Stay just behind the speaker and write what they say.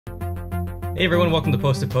Hey everyone, welcome to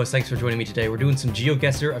Post to Post. Thanks for joining me today. We're doing some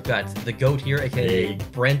GeoGuessr. I've got the GOAT here, aka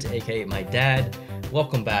Brent, aka my dad.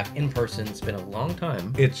 Welcome back in person. It's been a long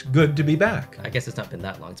time. It's good to be back. I guess it's not been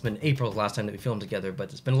that long. It's been April the last time that we filmed together,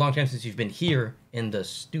 but it's been a long time since you've been here in the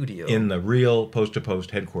studio. In the real Post to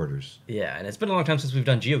Post headquarters. Yeah, and it's been a long time since we've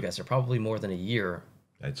done GeoGuessr, probably more than a year.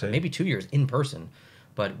 I'd say. Maybe 2 years in person.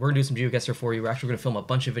 But we're going to do some GeoGuessr for you. We're actually going to film a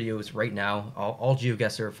bunch of videos right now, all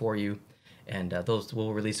GeoGuessr for you. And those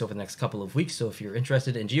will release over the next couple of weeks. So if you're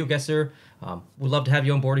interested in GeoGuessr, we'd love to have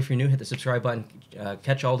you on board. If you're new, hit the subscribe button.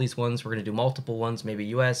 Catch all these ones. We're going to do multiple ones, maybe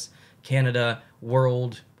US, Canada,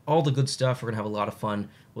 world, all the good stuff. We're going to have a lot of fun.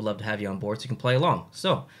 We'd love to have you on board so you can play along.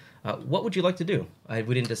 So what would you like to do?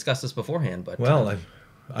 We didn't discuss this beforehand, but... Well,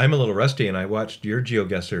 I'm a little rusty, and I watched your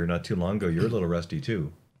GeoGuessr not too long ago. You're a little rusty,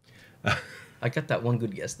 too. I got that one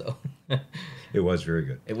good guess, though. It was very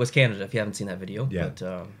good. It was Canada, if you haven't seen that video. Yeah.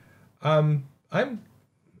 But,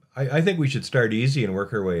 I think we should start easy and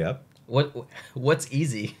work our way up. What's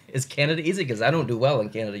easy? Is Canada easy? Because I don't do well in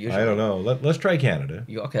Canada usually. I don't know. Let's try Canada.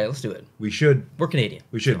 Okay, let's do it. We should. We're Canadian.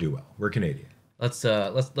 We should do well. We're Canadian. Let's do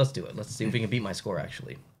it. Let's see if we can beat my score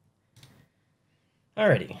actually.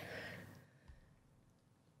 Alrighty.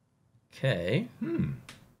 Okay.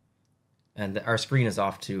 And our screen is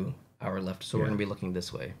off to our left, so we're gonna be looking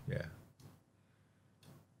this way. Yeah.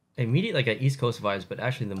 Immediately, like East Coast vibes, but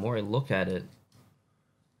actually, the more I look at it,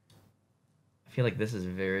 I feel like this is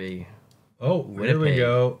very. Oh, Winnipeg. here we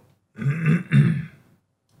go.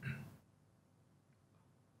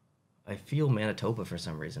 I feel Manitoba for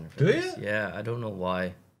some reason. Do you? Yeah, I don't know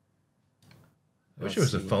why. I wish there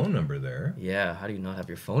was a phone number there. Yeah, how do you not have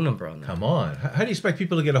your phone number on there? Come on. How do you expect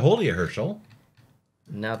people to get a hold of you, Herschel?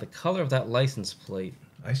 Now, the color of that license plate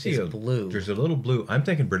I see is blue. There's a little blue. I'm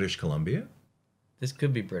thinking British Columbia. This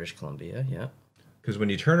could be British Columbia, yeah. Because when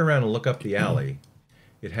you turn around and look up the alley,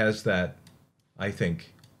 it has that, I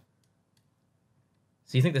think...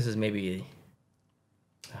 So you think this is maybe...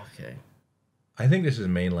 Okay. I think this is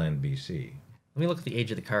mainland BC. Let me look at the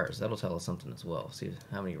age of the cars. That'll tell us something as well. See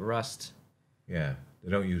how many rust. Yeah,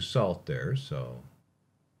 they don't use salt there, so...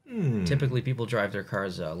 Typically, people drive their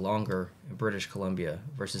cars longer in British Columbia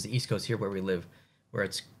versus the East Coast here where we live, where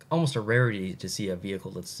it's almost a rarity to see a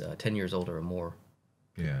vehicle that's 10 years older or more.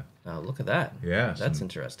 Yeah. Now, look at that. Yeah. That's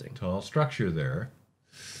interesting. Tall structure there.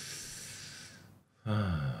 Does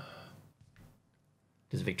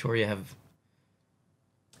Victoria have...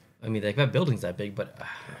 I mean, they've got buildings that big, but...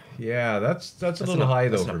 Yeah, that's a little high,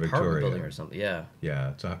 though, for Victoria. Victoria. Building or something, yeah.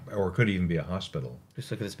 Yeah, or it could even be a hospital.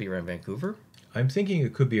 Just look at this be around Vancouver? I'm thinking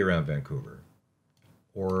it could be around Vancouver.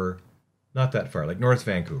 Or not that far. Like North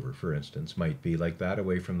Vancouver, for instance, might be like that,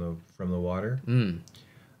 away from the water.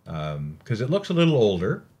 Because it looks a little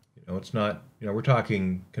older. You know, it's not... You know, we're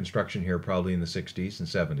talking construction here probably in the 60s and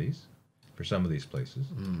 70s for some of these places.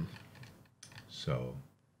 So...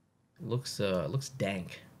 Looks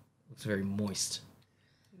dank. Looks very moist,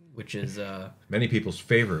 which is many people's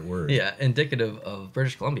favorite word. Yeah, indicative of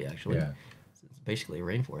British Columbia actually. Yeah, it's basically a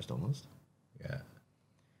rainforest almost. Yeah,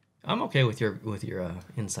 I'm okay with your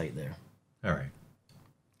insight there. All right,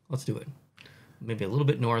 let's do it. Maybe a little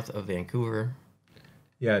bit north of Vancouver.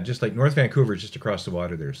 Yeah, just like North Vancouver is just across the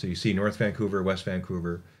water there. So you see North Vancouver, West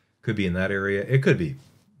Vancouver, could be in that area. It could be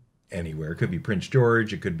anywhere. It could be Prince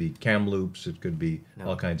George. It could be Kamloops. It could be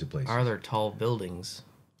all kinds of places. Are there tall buildings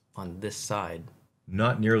on this side?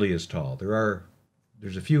 Not nearly as tall.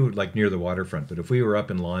 There's a few like near the waterfront, but if we were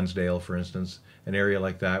up in Lonsdale, for instance, an area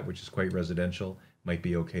like that, which is quite residential, might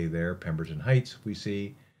be okay there. Pemberton Heights, we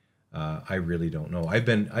see. I really don't know. I've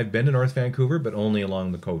been to North Vancouver, but only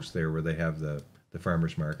along the coast there where they have the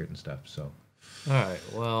farmers market and stuff. So, all right,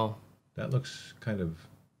 well, that looks kind of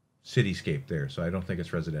cityscape there, so I don't think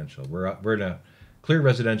it's residential. We're in a clear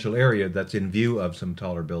residential area that's in view of some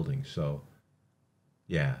taller buildings. So,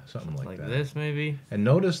 yeah, something like that. Like this, maybe. And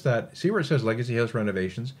notice that, see where it says Legacy House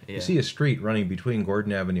renovations? Yeah. You see a street running between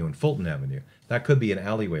Gordon Avenue and Fulton Avenue. That could be an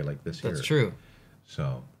alleyway like this here. That's true.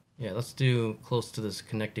 So. Yeah, let's do close to this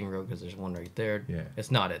connecting road because there's one right there. Yeah.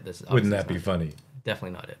 It's not it. Wouldn't that be funny?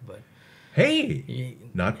 Definitely not it, but. Hey,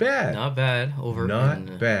 not bad. Not bad.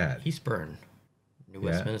 Not bad. Eastburn, New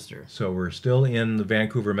Westminster. So we're still in the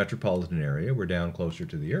Vancouver metropolitan area. We're down closer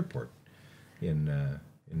to the airport in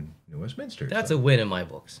New Westminster. That's a win in my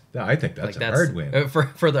books. I think that's a hard win.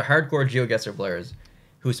 For the hardcore GeoGuessr players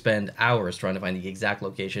who spend hours trying to find the exact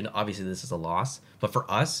location, obviously this is a loss. But for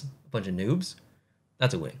us, a bunch of noobs,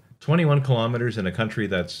 that's a win. 21 kilometers in a country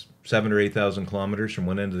that's 7,000 or 8,000 kilometers from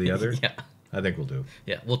one end to the other? Yeah. I think we'll do.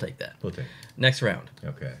 Yeah, we'll take that. We'll take it. Next round.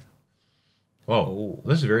 Okay. Oh,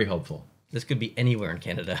 this is very helpful. This could be anywhere in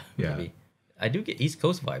Canada. Yeah. Maybe. I do get East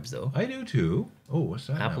Coast vibes, though. I do too. Oh, what's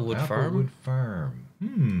that? Applewood now? Farm? Applewood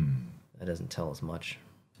Farm. That doesn't tell us much.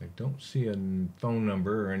 I don't see a phone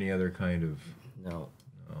number or any other kind of... No.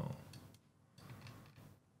 No.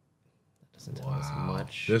 That doesn't tell us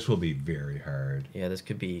much. This will be very hard. Yeah, this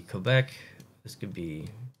could be Quebec. This could be...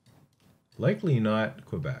 Likely not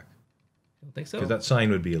Quebec. I don't think so. Because that sign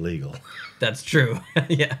would be illegal. That's true.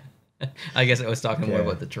 Yeah. I guess I was talking more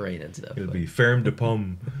about the terrain and stuff. It would be Ferme de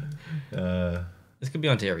Pomme. This could be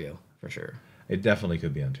Ontario, for sure. It definitely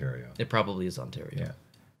could be Ontario. It probably is Ontario. Yeah.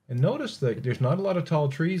 And notice that there's not a lot of tall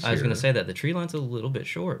trees here. I was going to say that. The tree line's a little bit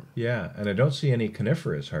short. Yeah, and I don't see any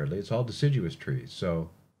coniferous hardly. It's all deciduous trees. So,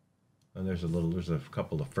 and there's a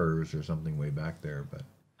couple of firs or something way back there. But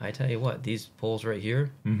I tell you what, these poles right here,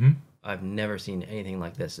 I've never seen anything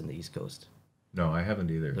like this in the East Coast. No, I haven't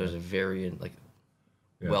either. There's a very,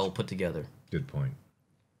 well put together. Good point.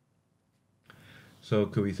 So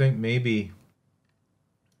could we think maybe...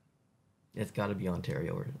 It's got to be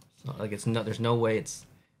Ontario. Or it's not, there's no way it's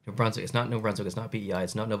New Brunswick. It's not New Brunswick. It's not PEI.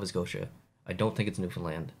 It's not Nova Scotia. I don't think it's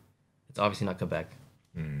Newfoundland. It's obviously not Quebec.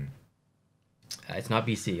 It's not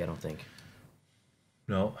BC, I don't think.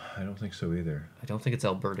 No, I don't think so either. I don't think it's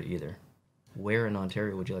Alberta either. Where in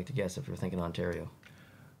Ontario would you like to guess if you're thinking Ontario?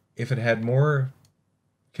 If it had more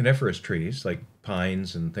coniferous trees, like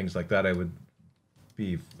pines and things like that, I would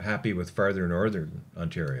be happy with farther northern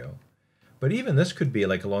Ontario. But even this could be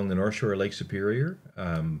like along the North Shore of Lake Superior,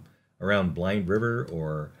 around Blind River,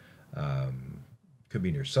 or could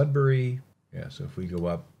be near Sudbury. Yeah, so if we go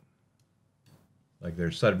up, like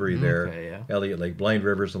there's Sudbury there, yeah. Elliott Lake, Blind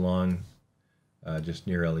River's along just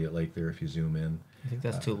near Elliott Lake there if you zoom in. You think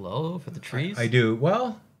that's too low for the trees? I do.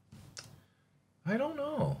 Well, I don't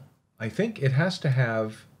know. I think it has to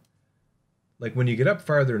have, like when you get up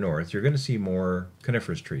farther north, you're going to see more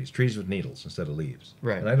coniferous trees with needles instead of leaves.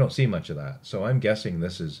 Right. And I don't see much of that. So I'm guessing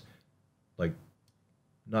this is like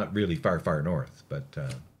not really far, far north, but...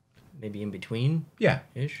 maybe in between? Yeah.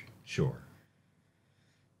 Ish? Sure.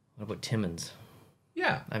 What about Timmins?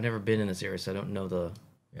 Yeah. I've never been in this area, so I don't know the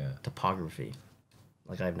Yeah. topography.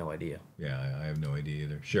 Like, I have no idea. Yeah, I have no idea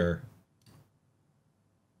either. Sure.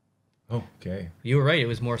 Okay. You were right. It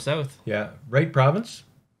was more south. Yeah. Right province?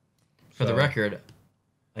 For the record,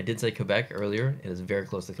 I did say Quebec earlier. It is very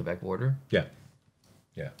close to the Quebec border. Yeah.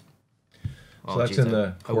 Yeah. Oh, So that's geez, in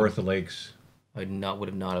the Kawartha Lakes. I would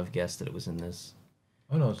have not guessed that it was in this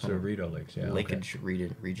Oh, no, it's the Rideau Lakes. Yeah. Lakeage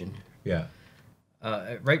region. Yeah.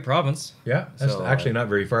 Right province. Yeah. That's So, actually not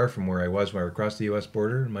very far from where I was when I crossed the U.S.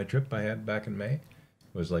 border. My trip I had back in May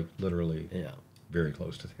was like literally very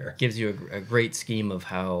close to there. Gives you a great scheme of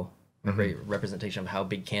how, a great representation of how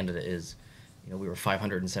big Canada is. You know, we were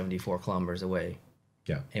 574 kilometers away.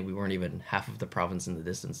 Yeah. And we weren't even half of the province in the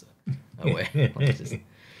distance away.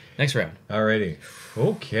 Next round. Alrighty.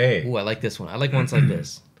 Okay. Ooh, I like this one. I like ones like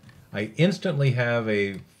this. I instantly have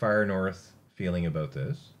a far north feeling about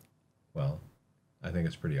this. Well, I think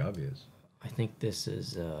it's pretty obvious. I think this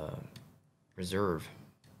is reserve.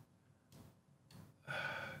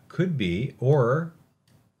 Could be, or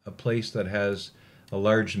a place that has a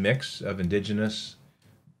large mix of indigenous,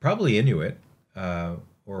 probably Inuit,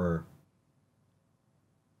 or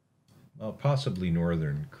well, possibly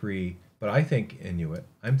Northern Cree, but I think Inuit.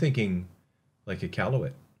 I'm thinking like a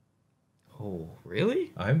Iqaluit. Oh,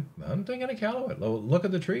 really? I'm thinking a Iqaluit. Look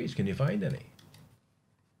at the trees. Can you find any?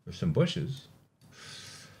 There's some bushes.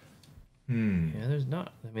 Yeah, there's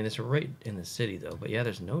not. I mean, it's right in the city, though. But yeah,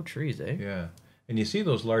 there's no trees, eh? Yeah. And you see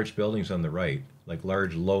those large buildings on the right, like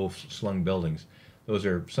large, low-slung buildings. Those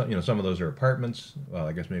are, some of those are apartments. Well,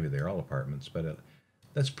 I guess maybe they're all apartments, but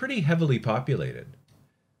that's pretty heavily populated.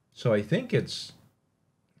 So I think it's,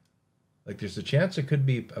 like, there's a chance it could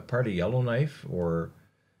be a part of Yellowknife or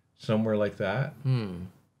somewhere like that.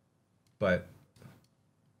 But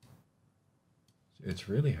it's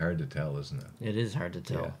really hard to tell, isn't it? It is hard to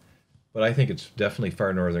tell. Yeah. But I think it's definitely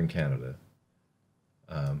far northern Canada.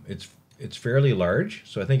 It's fairly large,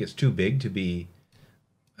 so I think it's too big to be,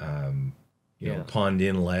 Pond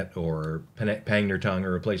Inlet or Pangnertung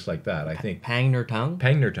or a place like that. I think Pangnertung.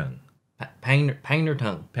 Pangnertung.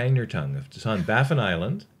 Pangnertung. Pangnertung. If it's on Baffin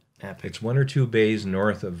Island, Epic. it's one or two bays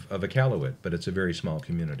north of Iqaluit, but it's a very small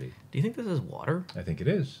community. Do you think this is water? I think it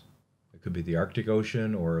is. It could be the Arctic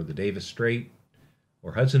Ocean or the Davis Strait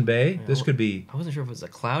or Hudson Bay. This could be... I wasn't sure if it was a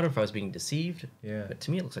cloud or if I was being deceived. Yeah. But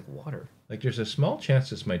to me, it looks like water. Like, there's a small chance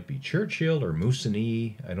this might be Churchill or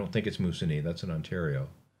Moosonee. I don't think it's Moosonee. That's in Ontario.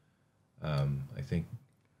 I think,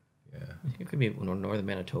 yeah. I think it could be northern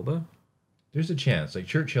Manitoba. There's a chance. Like,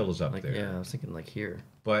 Churchill is up there. Yeah, I was thinking like here.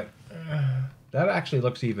 But that actually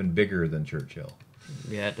looks even bigger than Churchill.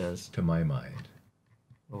 Yeah, it does. to my mind.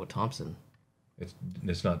 Oh, Thompson.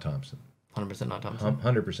 It's not Thompson. 100% not Thompson.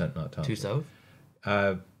 100% not Thompson. Too south.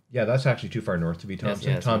 Yeah, that's actually too far north to be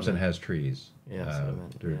Thompson. Yes, Thompson has trees. Yeah, that's what I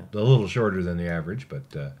meant. They're Yeah. a little shorter than the average, but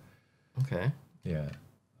Okay. yeah,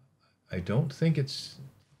 I don't think it's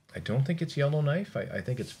Yellowknife. I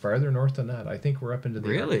think it's farther north than that. I think we're up into the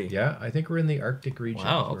Really? Yeah, I think we're in the Arctic region.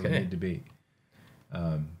 Wow, where we okay. need to be.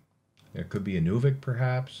 There could be a Nuvik,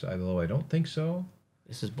 perhaps, although I don't think so.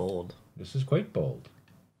 This is bold. This is quite bold.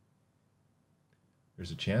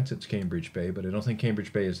 There's a chance it's Cambridge Bay, but I don't think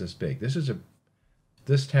Cambridge Bay is this big.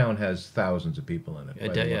 This town has thousands of people in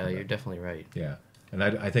it. Yeah, you're definitely right. Yeah, and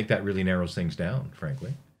I think that really narrows things down,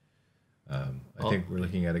 frankly. I think we're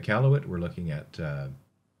looking at Iqaluit. We're looking at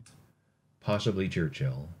possibly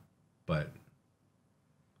Churchill, but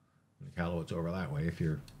Iqaluit's over that way if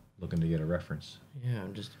you're looking to get a reference. Yeah,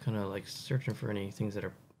 I'm just kind of like searching for any things that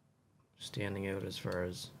are standing out as far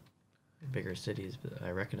as bigger cities that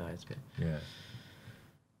I recognize. But Yeah.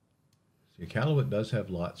 So Iqaluit does have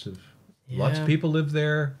lots of Yeah. people live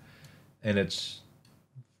there, and it's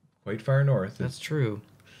quite far north. That's true.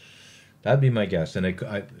 That'd be my guess. And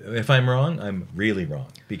if I'm wrong, I'm really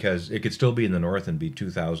wrong, because it could still be in the north and be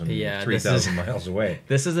 2,000, 3,000 miles away.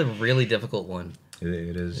 This is a really difficult one.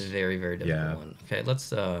 It is. Very, very difficult one. Okay,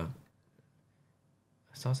 let's... I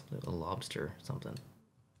saw something, a lobster something.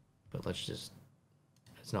 But let's just...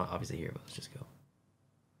 It's not obviously here, but let's just go.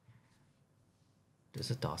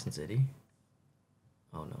 This is Dawson City?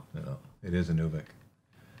 Oh, no. No, it is Inuvik.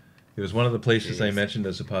 It was one of the places I Jeez. mentioned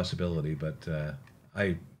as a possibility, but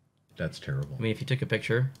that's terrible. I mean, if you took a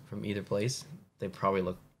picture from either place, they probably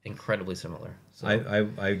look incredibly similar. So,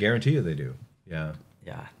 I guarantee you they do. Yeah.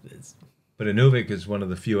 yeah, it's... But Inuvik is one of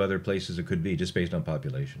the few other places it could be, just based on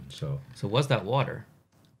population. So was that water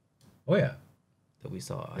oh yeah. that we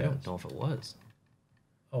saw? I Yes. don't know if it was.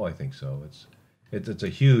 Oh, I think so. It's a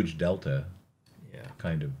huge delta Yeah.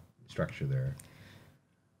 kind of structure there.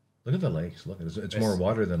 Look at the lakes. Look, it's more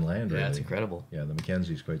water than land, really. Yeah, it's incredible. Yeah, the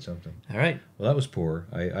Mackenzie's quite something. All right. Well, that was poor.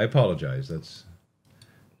 I apologize.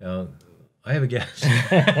 Now, I have a guess.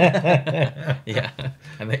 Yeah,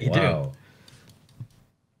 I bet you do. Wow.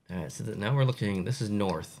 All right, so now we're looking. This is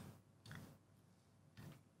north.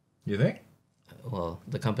 You think? Well,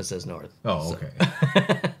 the compass says north. Oh, so-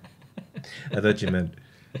 okay. I thought you meant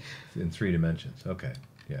in 3 dimensions. Okay,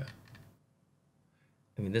 yeah.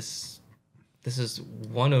 I mean, this is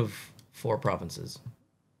one of 4 provinces.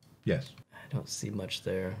 Yes. I don't see much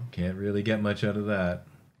there. Can't really get much out of that.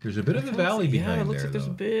 There's a bit of a valley behind Yeah, it looks there, like there's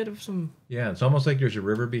though. a bit of some. Yeah, it's almost like there's a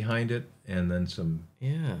river behind it, and then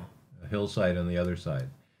Yeah. a hillside on the other side.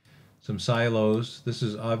 Some silos. This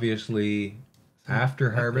is obviously after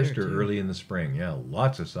up harvest there, or too. early in the spring. Yeah,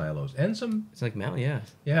 lots of silos. And some, It's like mountain. Yeah.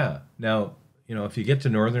 yeah. Now, if you get to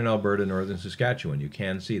northern Alberta, northern Saskatchewan, you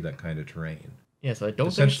can see that kind of terrain. Yeah. So I don't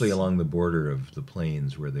Essentially think along the border of the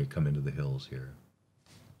plains where they come into the hills here.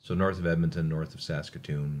 So north of Edmonton, north of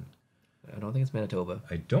Saskatoon. I don't think it's Manitoba.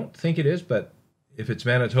 I don't think it is, but if it's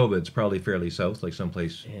Manitoba, it's probably fairly south, like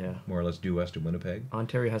someplace Yeah. more or less due west of Winnipeg.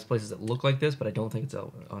 Ontario has places that look like this, but I don't think it's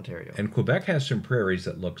Ontario. And Quebec has some prairies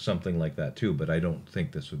that look something like that too, but I don't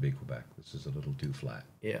think this would be Quebec. This is a little too flat.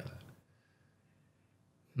 Yeah.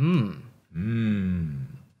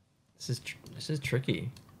 This is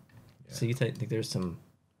tricky. Yeah. So you think there's some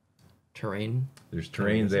terrain? There's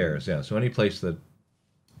terrain there. Yeah. So any place that,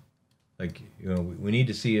 like, we need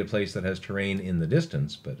to see a place that has terrain in the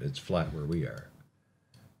distance, but it's flat where we are.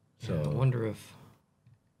 So Yeah, I wonder if...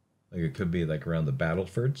 like it could be like around the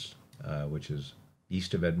Battlefords, which is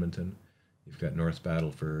east of Edmonton. You've got North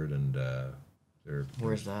Battleford, and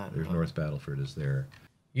Where's that? There's North Battleford is there.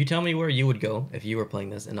 You tell me where you would go if you were playing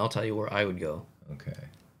this, and I'll tell you where I would go. Okay.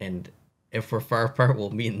 And if we're far apart, we'll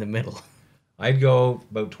meet in the middle. I'd go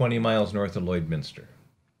about 20 miles north of Lloydminster.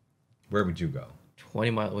 Where would you go?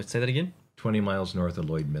 20 miles. Wait, say that again? 20 miles north of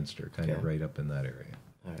Lloydminster, kind of Okay. right up in that area.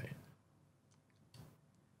 All right.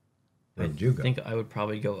 Where would you go? I think I would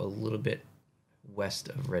probably go a little bit west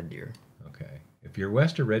of Red Deer. Okay. If you're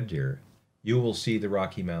west of Red Deer, you will see the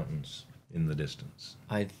Rocky Mountains in the distance.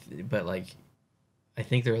 But like, I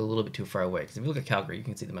think they're a little bit too far away. Because if you look at Calgary, you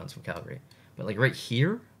can see the mountains from Calgary. But like right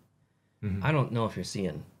here, Mhm. I don't know if you're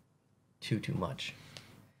seeing too much.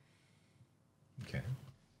 Okay.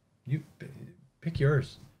 You pick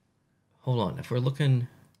yours. Hold on. If we're looking,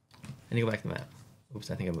 I need to go back to the map.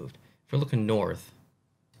 Oops, I think I moved. If we're looking north,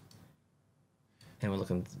 and we're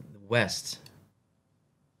looking west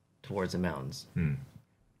towards the mountains.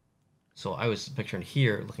 So I was picturing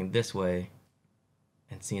here, looking this way,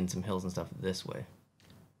 and seeing some hills and stuff this way.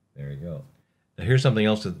 There you go. Now, here's something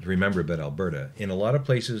else to remember about Alberta. In a lot of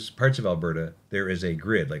places, parts of Alberta, there is a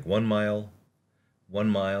grid, like 1 mile, 1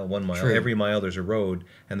 mile, 1 mile. True. Every mile there's a road,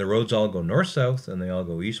 and the roads all go north-south, and they all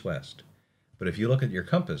go east-west. But if you look at your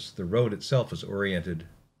compass, the road itself is oriented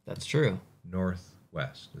That's true.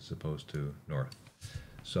 northwest as opposed to north.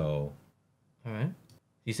 So, All right.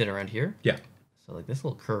 You said around here? yeah, So like this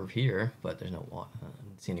little curve here, but there's no water. I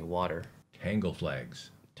didn't see any water. tangle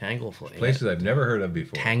flags. Tangle flags. Places I've never heard of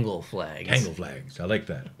before. Tangle flags. Tangle flags. I like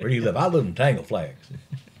that. Where do you live? I live in Tangle flags.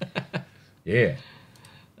 Yeah.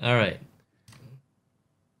 All right.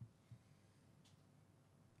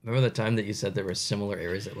 Remember the time that you said there were similar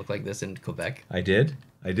areas that look like this in Quebec? I did.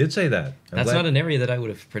 I did say that. That's not an area that I would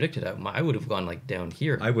have predicted. I would have gone like down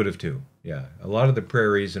here. I would have too. Yeah. A lot of the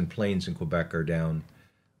prairies and plains in Quebec are down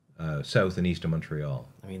south and east of Montreal.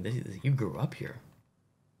 I mean, you grew up here.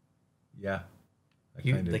 Yeah. I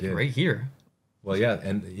You kind of like did. right here. Well, yeah.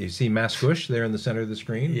 And you see Mascouche there in the center of the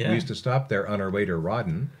screen? Yeah. We used to stop there on our way to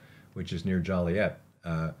Rawdon, which is near Joliet.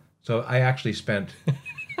 So I actually spent...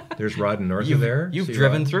 There's Rawdon north of there. You've See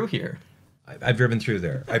driven Rawdon? through here. I've driven through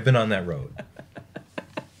there. I've been on that road.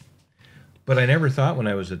 But I never thought when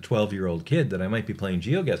I was a 12-year-old kid that I might be playing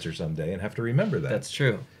GeoGuessr someday and have to remember that. That's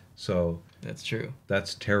true. So That's true.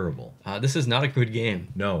 that's terrible. This is not a good game,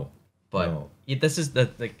 No. but No. this is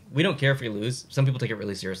we don't care if we lose. Some people take it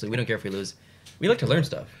really seriously. We don't care if we lose. We like to learn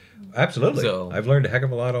stuff. Absolutely. So- I've learned a heck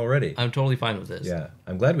of a lot already. I'm totally fine with this. Yeah.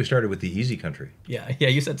 I'm glad we started with the easy country. Yeah.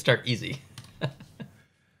 You said start easy.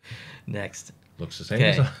 Next. Looks the same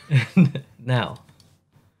Okay. as Now.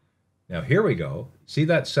 Now here we go. See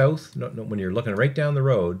that south? No, when you're looking right down the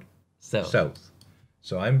road, So. south.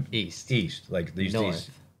 So I'm East. East, like these North.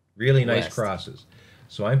 really nice West. crosses.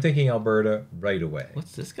 So I'm thinking Alberta right away.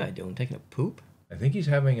 What's this guy doing? Taking a poop? I think he's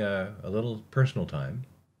having a little personal time.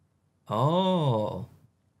 Oh.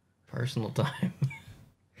 Personal time.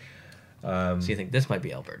 So you think this might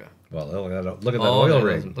be Alberta? Well, look at that Oh, oil look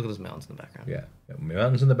rig. at those mountains in the background. Yeah,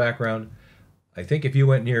 mountains in the background. I think if you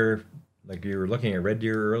went near, like you were looking at Red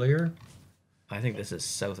Deer earlier, I think this is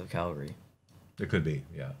south of Calgary. it could be.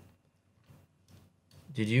 Yeah.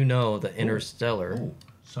 Did you know the Interstellar, Oh,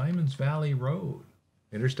 Simons Valley Road,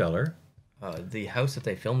 Interstellar. the house that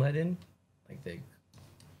they filmed that in, like the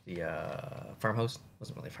farmhouse,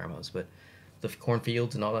 wasn't really a farmhouse, but the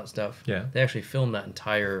cornfields and all that stuff. Yeah. They actually filmed that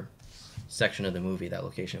entire section of the movie, that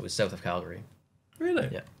location. It was south of Calgary. Really?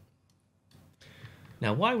 Yeah.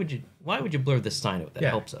 Now, why would you blur this sign out? That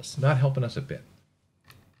helps us. Not helping us a bit.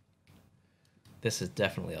 This is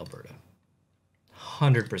definitely Alberta.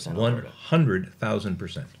 100% Alberta.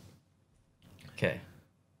 100,000%. Okay.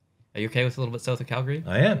 Are you okay with a little bit south of Calgary?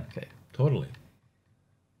 I am. Okay. Totally.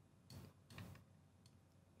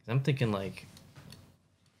 'Cause I'm thinking like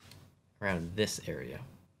around this area,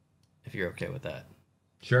 if you're okay with that.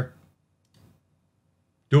 Sure.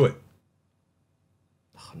 Do it.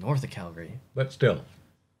 Oh, north of Calgary. But still.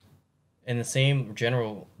 And the same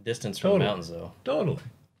general distance from the Totally. mountains, though. Totally.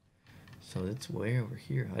 So it's way over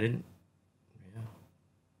here. I didn't... Yeah.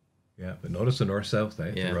 Yeah, but notice the north-south,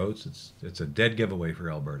 Yeah. the roads. It's a dead giveaway for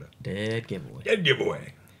Alberta. Dead giveaway. Dead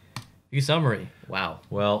giveaway. View summary. Wow.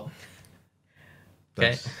 Well,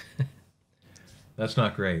 Okay. that's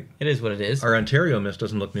not great. It is what it is. Our Ontario miss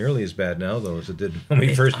doesn't look nearly as bad now, though, as it did when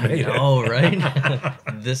we first made it. Oh, right?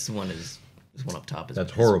 This one up top is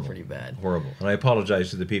That's is horrible. pretty bad. Horrible. And I apologize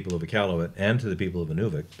to the people of Iqaluit and to the people of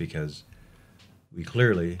Inuvik because we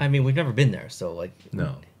clearly... I mean, we've never been there, so, like...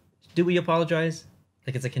 No. Do we apologize?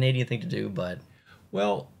 Like, it's a Canadian thing to do, but...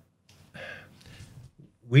 Well,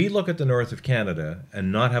 we look at the north of Canada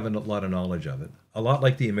and not have a lot of knowledge of it. A lot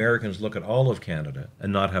like the Americans look at all of Canada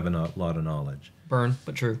and not have a lot of knowledge. Burn,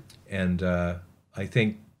 but true. And I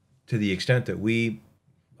think to the extent that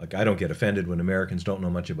like I don't get offended when Americans don't know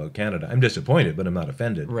much about Canada. I'm disappointed, but I'm not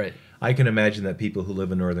offended. Right. I can imagine that people who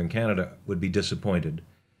live in northern Canada would be disappointed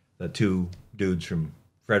that two dudes from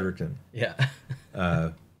Fredericton Yeah.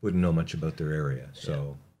 wouldn't know much about their area.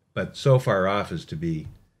 So, but so far off as to be,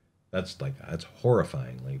 that's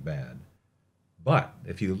horrifyingly bad. But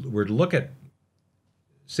if you were to look at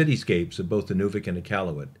cityscapes of both the Inuvik and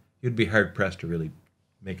Iqaluit, you'd be hard pressed to really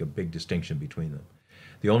make a big distinction between them.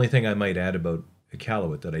 The only thing I might add about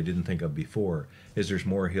Iqaluit that I didn't think of before is there's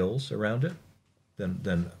more hills around it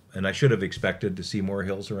and I should have expected to see more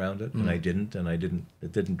hills around it, and I didn't,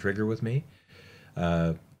 it didn't trigger with me.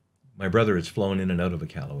 My brother has flown in and out of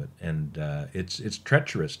Iqaluit, and it's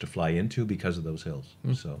treacherous to fly into because of those hills.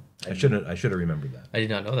 So I should have remembered that. I did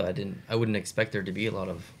not know that. I wouldn't expect there to be a lot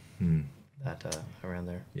of that around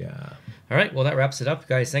there. Yeah. All right, well, that wraps it up,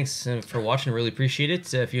 guys. Thanks for watching. Really appreciate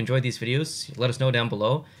it. If you enjoyed these videos, let us know down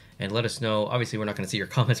below. and let us know. Obviously, we're not going to see your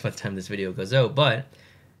comments by the time this video goes out, but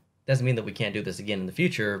doesn't mean that we can't do this again in the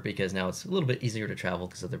future, because now it's a little bit easier to travel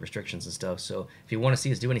because of the restrictions and stuff. So if you want to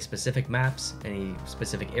see us do any specific maps, any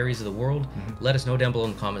specific areas of the world, let us know down below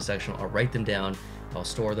in the comment section. I'll write them down, I'll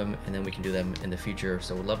store them, and then we can do them in the future.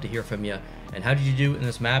 So we'd love to hear from you. And how did you do in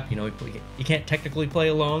this map? You know, you can't technically play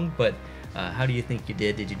along, but how do you think you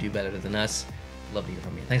did? Did you do better than us? Love to hear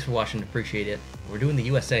from you. Thanks for watching, appreciate it. We're doing the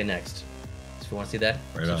USA next. So if you want to see that,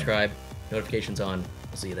 subscribe, notifications on.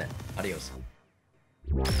 We'll see you then. Adios.